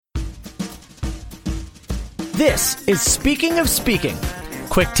This is Speaking of Speaking.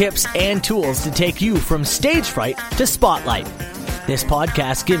 Quick tips and tools to take you from stage fright to spotlight. This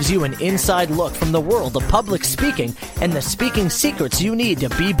podcast gives you an inside look from the world of public speaking and the speaking secrets you need to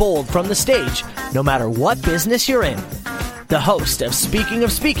be bold from the stage, no matter what business you're in. The host of Speaking,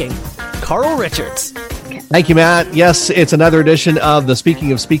 Carl Richards. Thank you, Matt. Yes, it's another edition of the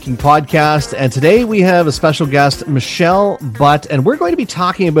Speaking of Speaking podcast. And today we have a special guest, Michelle Butt, and we're going to be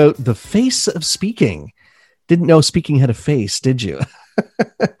talking about the face of speaking. Didn't know speaking had a face, did you?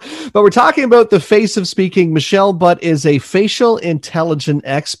 But we're talking about the face of speaking. Michelle Butt is a facial intelligence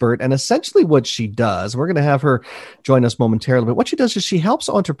expert, and essentially what she does, we're going to have her join us momentarily, but what she does is she helps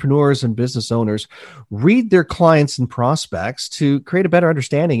entrepreneurs and business owners read their clients and prospects to create a better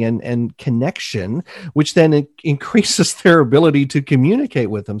understanding and connection, which then increases their ability to communicate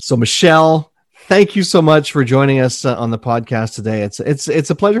with them. So Michelle, thank you so much for joining us on the podcast today. It's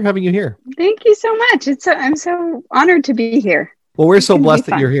a pleasure having you here. Thank you so much. I'm so honored to be here. Well, we're so blessed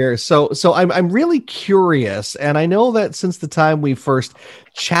that you're here. So I'm really curious, and I know that since the time we first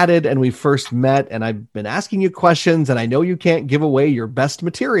chatted and we first met, and I've been asking you questions, and I know you can't give away your best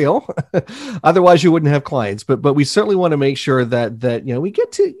material, otherwise you wouldn't have clients. But we certainly want to make sure that we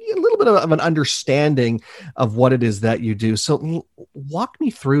get to a little bit of an understanding of what it is that you do. So walk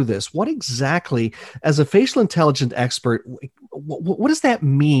me through this. What exactly, as a facial intelligence expert, what does that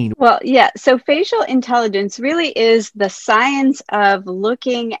mean? Well, yeah. So facial intelligence really is the science of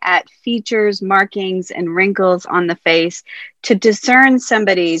looking at features, markings, and wrinkles on the face to discern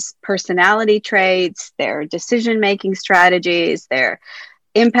somebody's personality traits, their decision-making strategies, their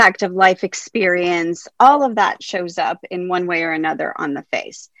impact of life experience. All of that shows up in one way or another on the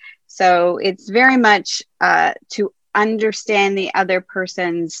face. So it's very much to understand the other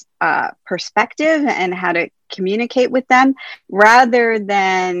person's perspective and how to communicate with them, rather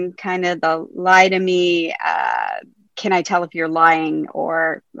than kind of the lie to me, can I tell if you're lying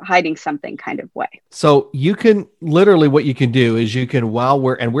or hiding something kind of way. So you can literally, what you can do is you can,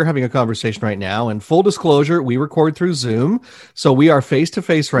 we're having a conversation right now, and full disclosure, we record through Zoom. So we are face to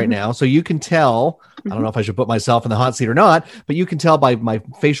face right now. So you can tell, I don't know if I should put myself in the hot seat or not, but you can tell by my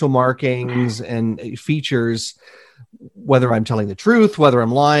facial markings and features whether I'm telling the truth, whether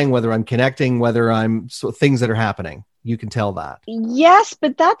I'm lying, whether I'm connecting, whether I'm things that are happening. You can tell that. Yes,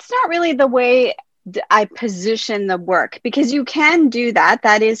 but that's not really the way I position the work, because you can do that.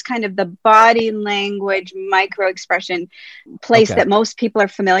 That is kind of the body language, micro expression place that most people are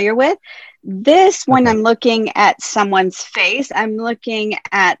familiar with. This, when I'm looking at someone's face, I'm looking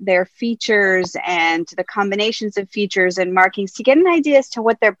at their features and the combinations of features and markings to get an idea as to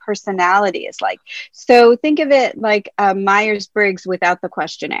what their personality is like. So think of it like a Myers-Briggs without the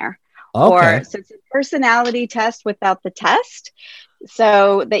questionnaire. Or so it's a personality test without the test,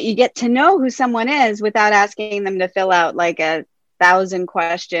 so that you get to know who someone is without asking them to fill out like a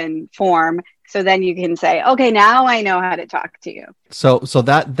 1,000-question form. So then you can say, okay, now I know how to talk to you. So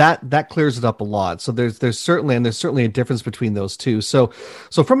that clears it up a lot. So there's certainly a difference between those two. So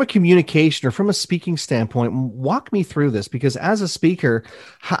from a communication or from a speaking standpoint, walk me through this, because as a speaker,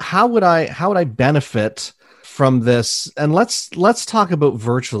 how would I benefit from this? And let's talk about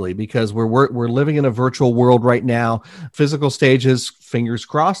virtually, because we're living in a virtual world right now. Physical stages, fingers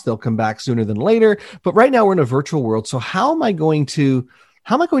crossed, they'll come back sooner than later. But right now we're in a virtual world. So how am I going to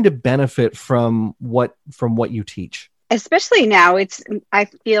benefit from what you teach? Especially now, I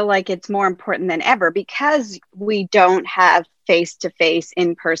feel like it's more important than ever, because we don't have face-to-face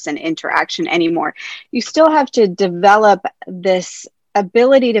in-person interaction anymore. You still have to develop this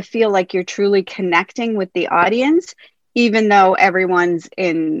ability to feel like you're truly connecting with the audience, even though everyone's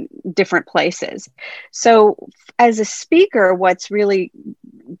in different places. So as a speaker, what's really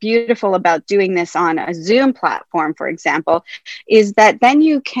beautiful about doing this on a Zoom platform, for example, is that then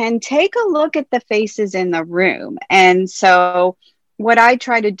you can take a look at the faces in the room. And so what I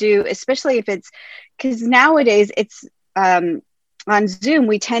try to do, especially if because nowadays it's on Zoom,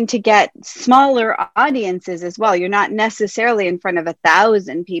 we tend to get smaller audiences as well. You're not necessarily in front of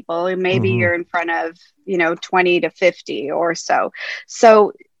 1,000 people. Maybe you're in front of, 20 to 50 or so.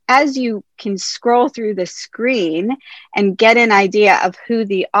 So as you can scroll through the screen and get an idea of who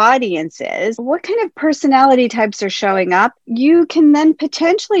the audience is, what kind of personality types are showing up, you can then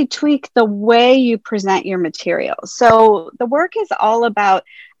potentially tweak the way you present your material. So the work is all about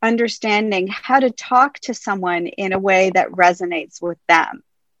understanding how to talk to someone in a way that resonates with them.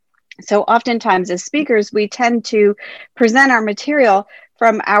 So oftentimes as speakers, we tend to present our material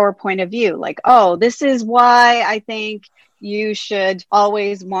from our point of view, like, oh, this is why I think you should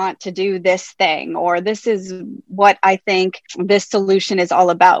always want to do this thing, or this is what I think this solution is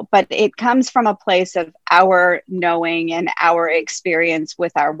all about. But it comes from a place of our knowing and our experience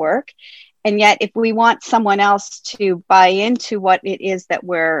with our work. And yet, if we want someone else to buy into what it is that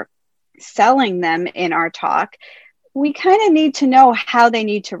we're selling them in our talk, we kind of need to know how they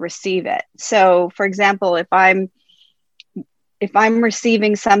need to receive it. So, for example, if I'm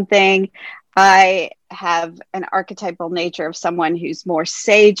receiving something, I have an archetypal nature of someone who's more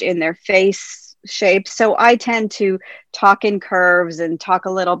sage in their face shape. So I tend to talk in curves and talk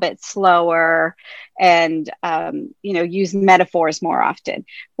a little bit slower and, use metaphors more often.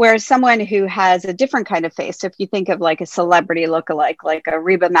 Whereas someone who has a different kind of face, so if you think of like a celebrity lookalike, like a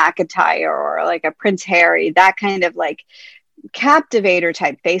Reba McEntire or like a Prince Harry, that kind of like captivator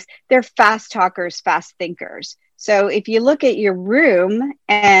type face, they're fast talkers, fast thinkers. So if you look at your room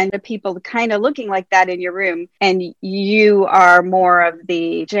and the people kind of looking like that in your room, and you are more of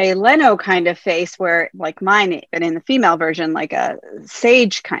the Jay Leno kind of face, where like mine, but in the female version, like a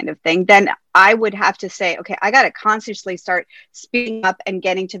sage kind of thing, then I would have to say, okay, I got to consciously start speeding up and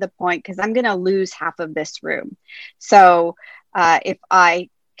getting to the point, because I'm going to lose half of this room. So if I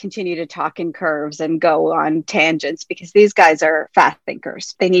continue to talk in curves and go on tangents, because these guys are fast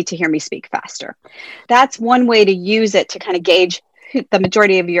thinkers, they need to hear me speak faster. That's one way to use it to kind of gauge the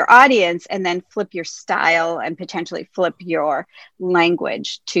majority of your audience, and then flip your style and potentially flip your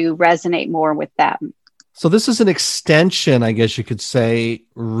language to resonate more with them. So this is an extension, I guess you could say,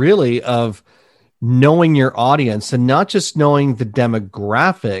 really, of knowing your audience, and not just knowing the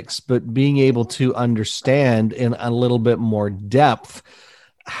demographics, but being able to understand in a little bit more depth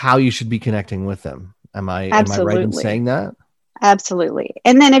how you should be connecting with them. Am I right in saying that? Absolutely.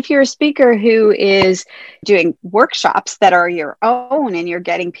 And then if you're a speaker who is doing workshops that are your own, and you're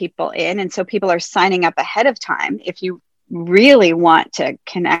getting people in, and so people are signing up ahead of time, if you really want to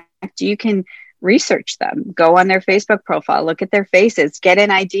connect, you can research them, go on their Facebook profile, look at their faces, get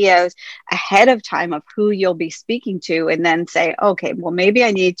an idea ahead of time of who you'll be speaking to, and then say, okay, well, maybe I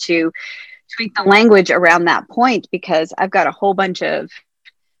need to tweak the language around that point, because I've got a whole bunch of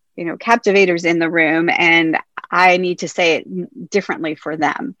captivators in the room, and I need to say it differently for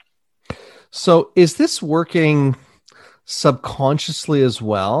them. So is this working subconsciously as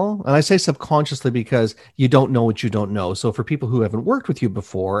well? And I say subconsciously because you don't know what you don't know. So for people who haven't worked with you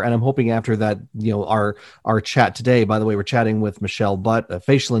before, and I'm hoping after that, our chat today, by the way, we're chatting with Michelle Butt, a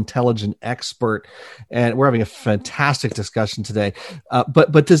facial intelligence expert, and we're having a fantastic discussion today.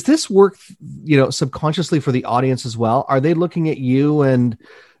 But does this work, subconsciously for the audience as well? Are they looking at you and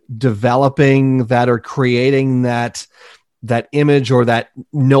developing that, or creating that image, or that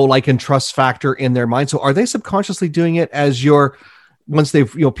know, like, and trust factor in their mind? So are they subconsciously doing it as once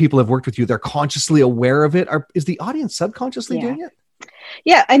they've, people have worked with you, they're consciously aware of it? Is the audience subconsciously doing it?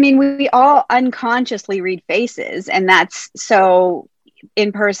 Yeah. I mean, we all unconsciously read faces, and that's so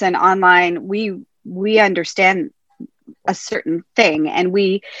in person, online, we understand a certain thing. And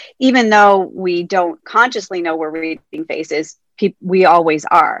even though we don't consciously know we're reading faces, we always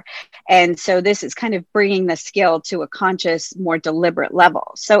are. And so this is kind of bringing the skill to a conscious, more deliberate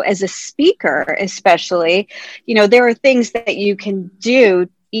level. So as a speaker, especially, there are things that you can do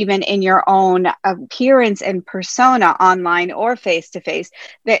even in your own appearance and persona, online or face-to-face,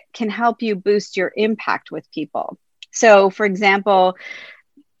 that can help you boost your impact with people. So for example,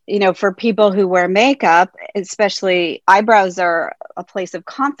 for people who wear makeup, especially, eyebrows are a place of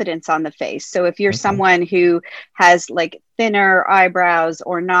confidence on the face. So if you're someone who has like thinner eyebrows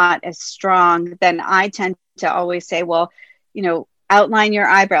or not as strong, then I tend to always say, well, outline your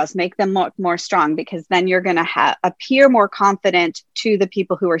eyebrows, make them look more strong, because then you're going to appear more confident to the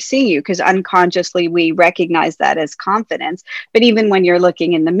people who are seeing you, because unconsciously we recognize that as confidence. But even when you're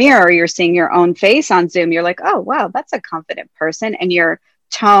looking in the mirror, you're seeing your own face on Zoom, you're like, oh, wow, that's a confident person. And your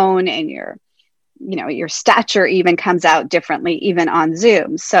tone and your stature even comes out differently, even on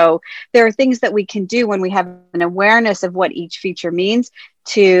Zoom. So there are things that we can do when we have an awareness of what each feature means,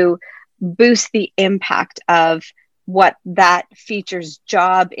 to boost the impact of what that feature's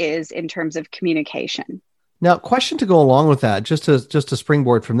job is in terms of communication. Now, question to go along with that, just to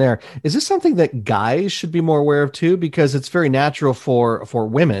springboard from there, is this something that guys should be more aware of too? Because it's very natural for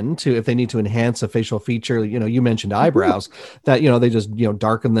women to, if they need to enhance a facial feature, you mentioned eyebrows, that, they just,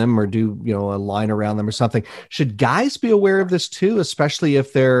 darken them or do, a line around them or something. Should guys be aware of this too, especially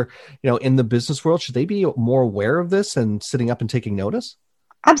if they're, in the business world? Should they be more aware of this and sitting up and taking notice?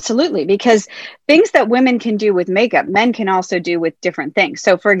 Absolutely, because things that women can do with makeup, men can also do with different things.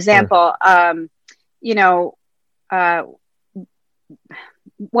 So for example,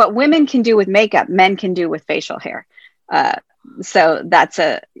 what women can do with makeup, men can do with facial hair. So that's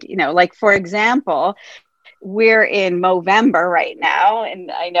like, for example, we're in Movember right now, and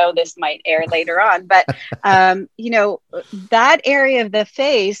I know this might air later on, but that area of the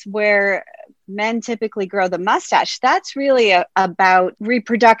face where men typically grow the mustache, that's really about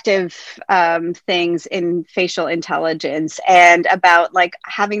reproductive things in facial intelligence, and about like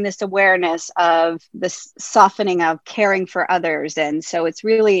having this awareness of this softening of caring for others. And so it's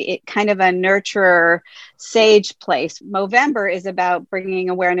really kind of a nurturer, sage place. Movember is about bringing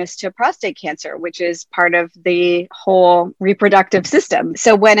awareness to prostate cancer, which is part of the whole reproductive system.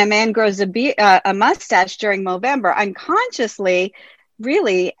 So when a man grows a mustache during Movember, unconsciously,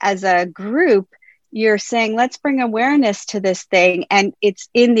 really, as a group, you're saying, let's bring awareness to this thing. And it's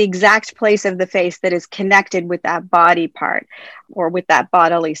in the exact place of the face that is connected with that body part or with that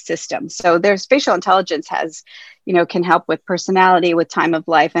bodily system. So there's facial intelligence can help with personality, with time of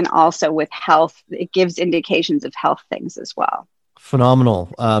life, and also with health. It gives indications of health things as well.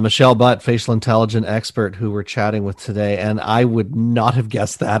 Phenomenal. Michelle Butt, facial intelligence expert, who we're chatting with today. And I would not have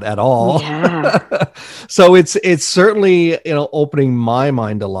guessed that at all. Yeah. So it's certainly, opening my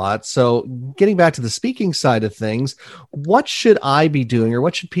mind a lot. So getting back to the speaking side of things, what should I be doing, or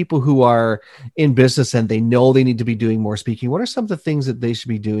what should people who are in business and they know they need to be doing more speaking, what are some of the things that they should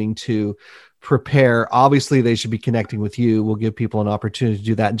be doing to prepare? Obviously, they should be connecting with you. We'll give people an opportunity to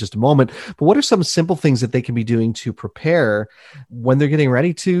do that in just a moment. But what are some simple things that they can be doing to prepare when they're getting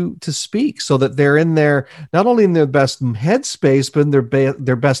ready to speak, so that they're in their, not only in their best headspace, but in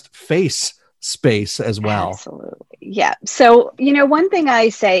their best face space as well? Absolutely. Yeah. So, one thing I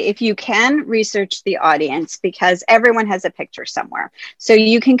say, if you can, research the audience, because everyone has a picture somewhere. So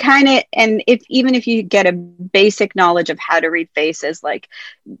you can and even if you get a basic knowledge of how to read faces, like,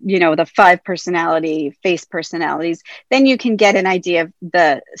 the 5 face personalities, then you can get an idea of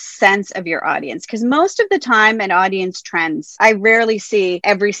the sense of your audience. Because most of the time an audience trends, I rarely see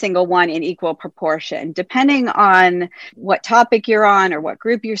every single one in equal proportion. Depending on what topic you're on or what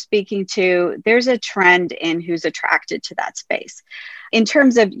group you're speaking to, there's a trend in who's attracted to that space. In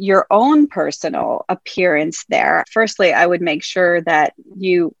terms of your own personal appearance there, firstly, I would make sure that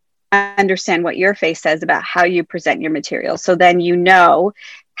you understand what your face says about how you present your material. So then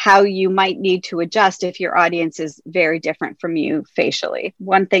how you might need to adjust if your audience is very different from you facially.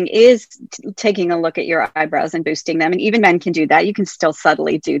 One thing is taking a look at your eyebrows and boosting them. And even men can do that. You can still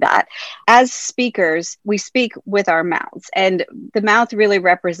subtly do that. As speakers, we speak with our mouths, and the mouth really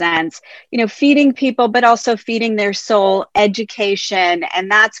represents, feeding people, but also feeding their soul, education. And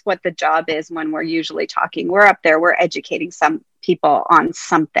that's what the job is when we're usually talking. We're up there, we're educating some people on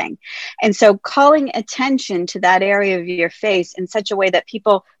something. And so calling attention to that area of your face in such a way that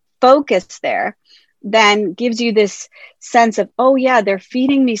people focus there then gives you this sense of, oh yeah, they're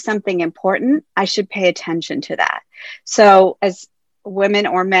feeding me something important. I should pay attention to that. So as women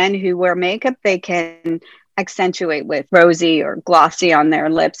or men who wear makeup, they can accentuate with rosy or glossy on their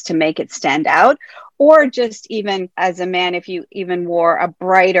lips to make it stand out. Or just even as a man, if you even wore a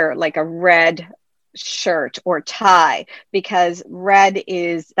brighter, like a red shirt or tie, because red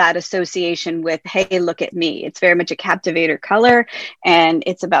is that association with, hey, look at me. It's very much a captivator color, and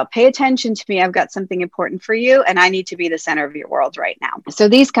it's about pay attention to me. I've got something important for you, and I need to be the center of your world right now. So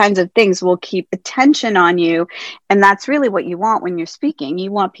these kinds of things will keep attention on you, and that's really what you want when you're speaking.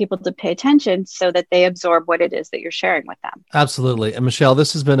 You want people to pay attention so that they absorb what it is that you're sharing with them. Absolutely. And Michelle,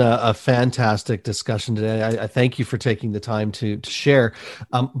 this has been a fantastic discussion today. I thank you for taking the time to share,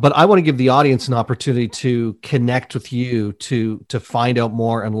 but I want to give the audience an opportunity to connect with you, to find out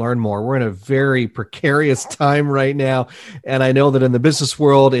more and learn more. We're in a very precarious time right now. And I know that in the business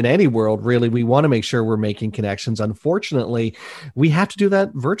world, in any world, really, we want to make sure we're making connections. Unfortunately, we have to do that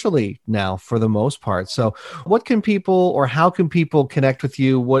virtually now for the most part. So what can people, or how can people connect with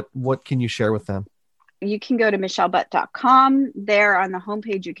you? What can you share with them? You can go to michellebutt.com. There on the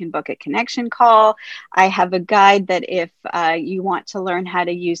homepage, you can book a connection call. I have a guide that if you want to learn how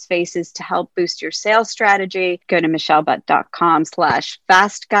to use faces to help boost your sales strategy, go to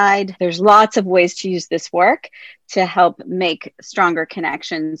michellebutt.com/fast guide. There's lots of ways to use this work to help make stronger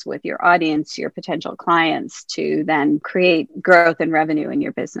connections with your audience, your potential clients, to then create growth and revenue in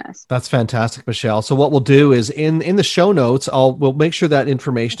your business. That's fantastic, Michelle. So what we'll do is in the show notes, we'll make sure that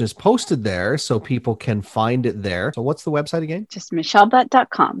information is posted there so people can find it there. So what's the website again? Just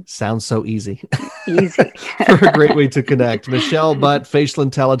michellebutt.com. Sounds so easy. Easy. For a great way to connect. Michelle Butt, facial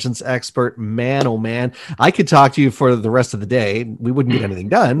intelligence expert. Man, oh man, I could talk to you for the rest of the day. We wouldn't get anything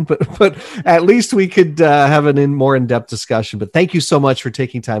done, but at least we could have more in-depth discussion. But thank you so much for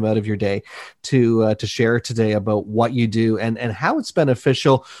taking time out of your day to share today about what you do and how it's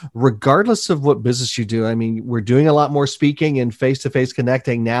beneficial, regardless of what business you do. I mean, we're doing a lot more speaking and face-to-face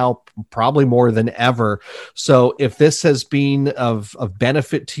connecting now, probably more than ever. So if this has been of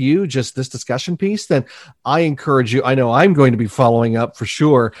benefit to you, just this discussion piece, then I encourage you, I know I'm going to be following up for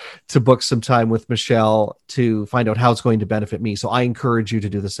sure, to book some time with Michelle to find out how it's going to benefit me. So I encourage you to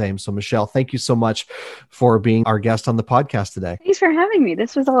do the same. So Michelle, thank you so much for being our guest on the podcast today. Thanks for having me.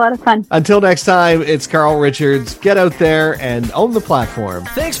 This was a lot of fun. Until next time, it's Carl Richards. Get out there and own the platform.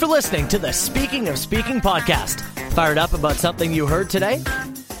 Thanks for listening to the Speaking of Speaking podcast. Fired up about something you heard today?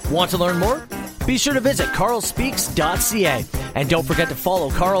 Want to learn more? Be sure to visit carlspeaks.ca. And don't forget to follow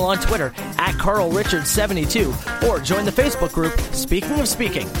Carl on Twitter @CarlRichards72 or join the Facebook group Speaking of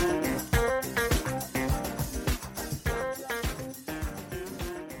Speaking.